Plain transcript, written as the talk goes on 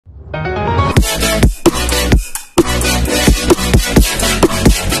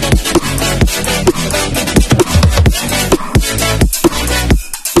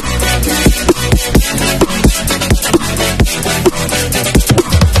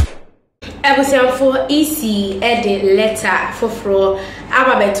for EC edit letter for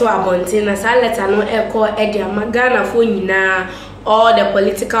ababeto abontin na sa letter no eko edi Ghana for nyina all the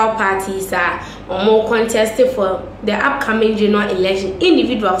political parties are more contested for the upcoming general election.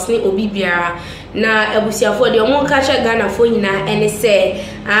 Individuals ni obi biara na ebusia for the omo kacha Ghana for nyina ene say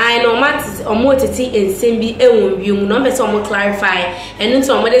I no matter omo tete ensem bi ewon wiem no be so omo clarify enu nti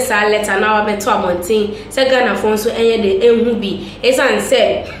omo de sa letter na ababeto abontin say Ghana for so enye de enhu bi esan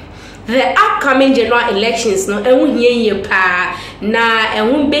say the upcoming general elections no ehun hiye pa na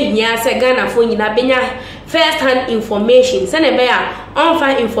ehun behia se Ghana fo nyina benya first hand information se ne be ya on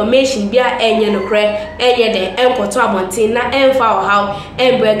find information bia enye no kre enye de enkoto abontin na enfa or how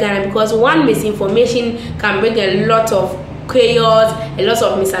embre Ghana, because one misinformation can bring a lot of chaos, a lot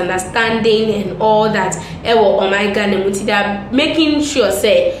of misunderstanding and all that. Oh my Ghana muti that making sure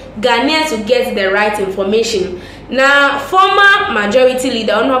say Ghanaians to get the right information. Now, former majority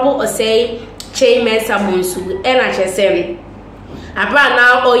leader Honorable Osei Chairman Sabonsu NHSM abra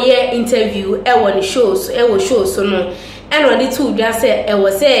now oye interview the shows so no and on the two just say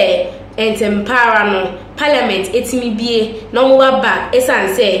was say entempara no parliament etimi bie no more back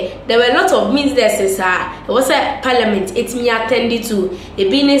esan say there were a lot of ministers it was a parliament etimi attended to e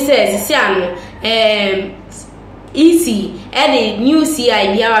bi ne says say EC the new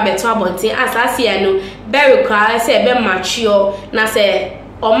CI biara beto abontin asase no very cry say be mature na say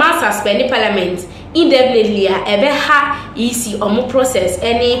o ma suspend parliament indefinitely ebe ha EC omo process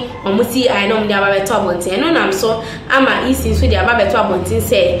any omo CI no mde ababeto abontin no nam so ama EC so de ababeto abontin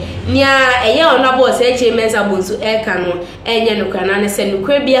say nia eye onabo say chairman Sabonsu eka no enye no kana ne say no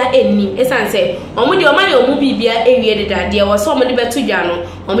bia ennim esan say omo de omo de omo bibia ewie de dade wo so omo de beto dwa no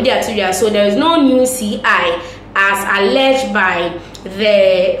omo de atodwa, so there is no new CI as alleged by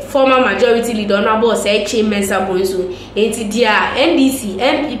the former majority leader Honorable Osei Chairman Sabonsu. Enti dia NDC,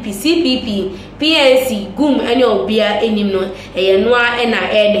 MPP, CPP, PNC, GUM any obia enim no eye noa ena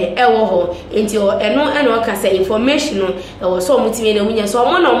ede ewo ho. Enti o eno ka say information no e wo so mutime na munya so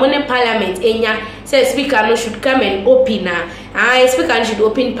omo no ne parliament enya say speaker no should come and open speaker should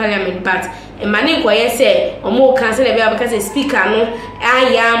open parliament, but emane ko ye say omo kan say na be abaka say speaker no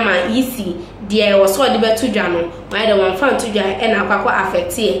ayama EC there was so the better jano why the one found to and akwa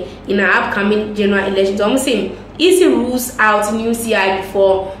affect here in our upcoming general elections. I'm saying EC rules out new CI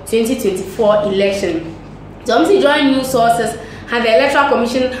before 2024 election. So I'm saying joint news sources and the Electoral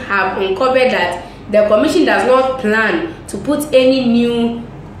Commission have uncovered that the commission does not plan to put any new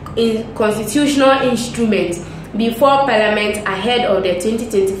constitutional instrument before Parliament ahead of the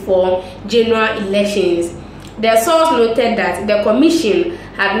 2024 general elections. The source noted that the commission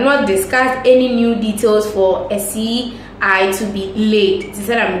had not discussed any new details for a CI to be laid. This is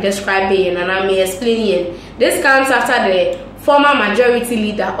what I'm describing and I'm explaining. This comes after the former majority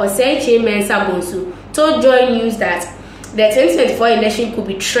leader Osei Chairman Sabonsu told Joy News that the 2024 election could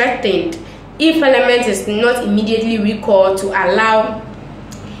be threatened if Parliament is not immediately recalled to allow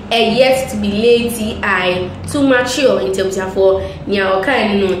a yet to be laid CI to mature in terms of for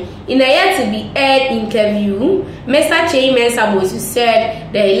Nyaoka. In a yet to be aired interview, Mr. Chairman Sabonsu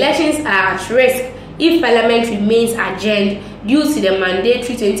said the elections are at risk if Parliament remains adjourned due to the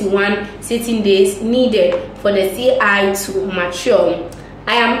mandatory 21 sitting days needed for the CI to mature.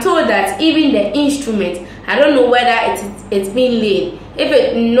 I am told that even the instrument, I don't know whether it's been laid. If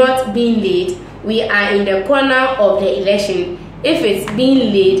it's not being laid, we are in the corner of the election. If it's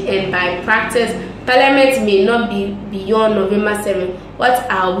being laid and by practice, Parliament may not be beyond November 7. What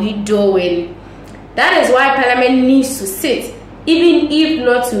are we doing? That is why Parliament needs to sit. Even if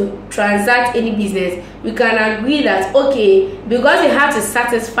not to transact any business, we can agree that, okay, because we have to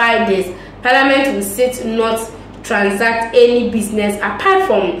satisfy this, Parliament will sit not transact any business apart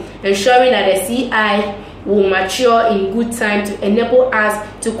from ensuring that the CI will mature in good time to enable us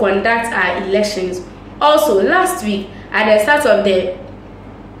to conduct our elections. Also, last week, at the start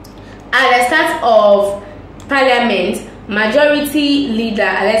of Parliament, Majority Leader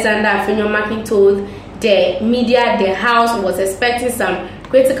Alexander Afenyomakin told the media the House was expecting some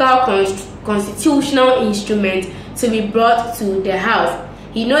critical constitutional instrument to be brought to the House.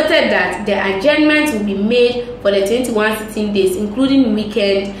 He noted that the adjournment will be made for the 21 sitting days, including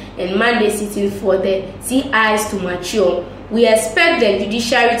weekend and Monday sittings for the CIs to mature. We expect the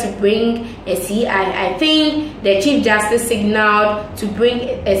judiciary to bring a CI. I think the Chief Justice signaled to bring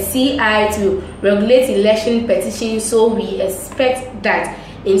a CI to regulate election petitions, so we expect that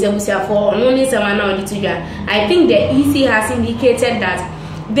in Zebusia for only 7 hours. I think the EC has indicated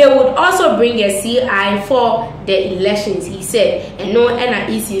that they would also bring a CI for the elections, he said. And no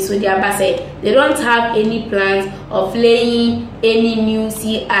NIEC, so they said they don't have any plans of laying any new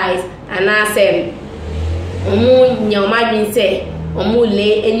CIs. And I said, Omu say, Omu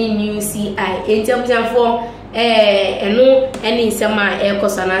lay any new CI. In terms of and no any summer air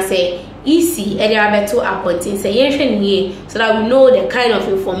cosana say easy to appointing say so that we know the kind of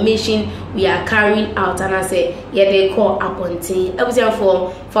information we are carrying out. And I say they call appointing. I was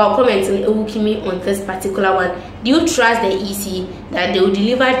for commenting on this particular one. Do you trust the EC that they will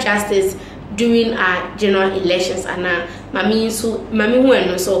deliver justice during our general elections? And mami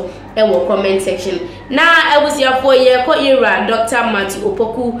who so comment section. Now I was here for Dr. Matthew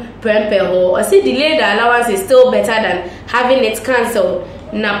Opoku Prempeho. I say delayed allowance is still better than having it cancelled.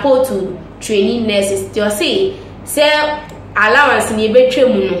 Napo to training nurses. You say allowance ni betwe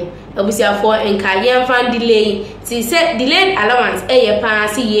mu no. Abusiafo enka yemfa delay. Ti say delayed allowance pa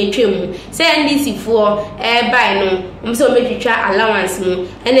si ye twemu. Say NDC for buy no. Umso metwitwa allowance mu.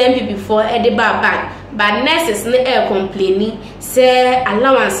 NMPP for de back. But nurses no complaining say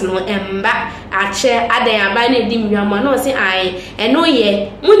allowance no emba ache adan aba na di nwama no say ai eno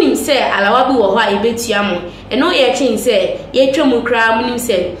ye munim say alawa bi wo ho a ebetua mo eno ye twin say ye twemu kra munim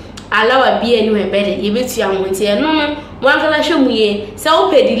say alawa bi enu ebede ye betua mo nti eno no wankala hwemu ye say o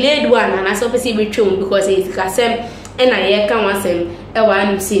pe delayed one and so person betwemu because it is kasem ena ye kan wasem e wa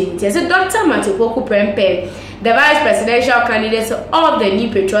anu say nti say Dr. Matthew Opoku Prempe, the vice presidential candidate of the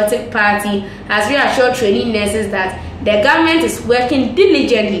New Patriotic Party, has reassured training nurses that the government is working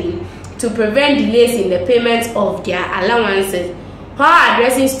diligently to prevent delays in the payment of their allowances. While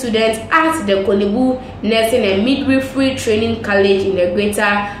addressing students at the Kolebu Nursing and Midwifery Training College in the Greater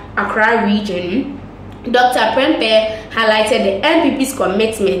Accra region, Dr. Prempe highlighted the NPP's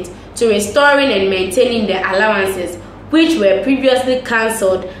commitment to restoring and maintaining the allowances, which were previously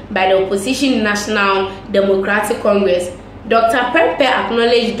cancelled by the opposition National Democratic Congress. Dr. Prempe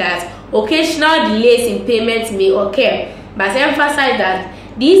acknowledged that occasional delays in payments may occur, but emphasized that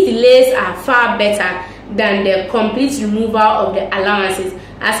these delays are far better than the complete removal of the allowances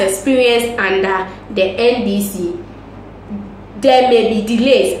as experienced under the NDC. There may be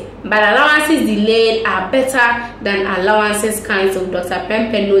delays, but allowances delayed are better than allowances cancelled, Dr.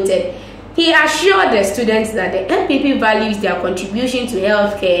 Prempe noted. He assured the students that the NPP values their contribution to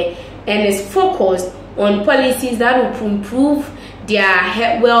healthcare and is focused on policies that will improve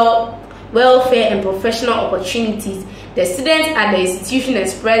their welfare and professional opportunities. The students at the institution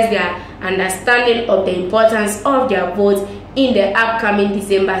expressed their understanding of the importance of their vote in the upcoming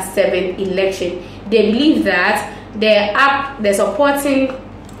December 7th election. They believe that supporting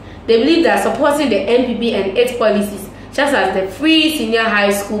the NPP and its policies, such as the free senior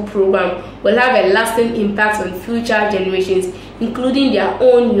high school program, will have a lasting impact on future generations, including their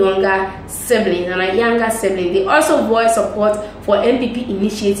own younger siblings. They also voiced support for NPP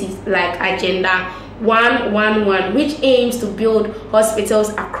initiatives like Agenda 111, which aims to build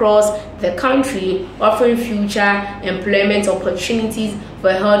hospitals across the country, offering future employment opportunities for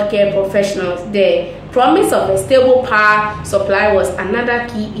healthcare professionals. The promise of a stable power supply was another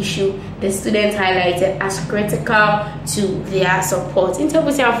key issue the students highlighted as critical to their support. In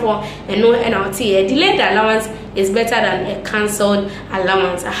terms of NLT, delayed allowance is better than a cancelled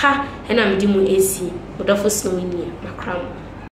allowance. And I'm Dimu AC.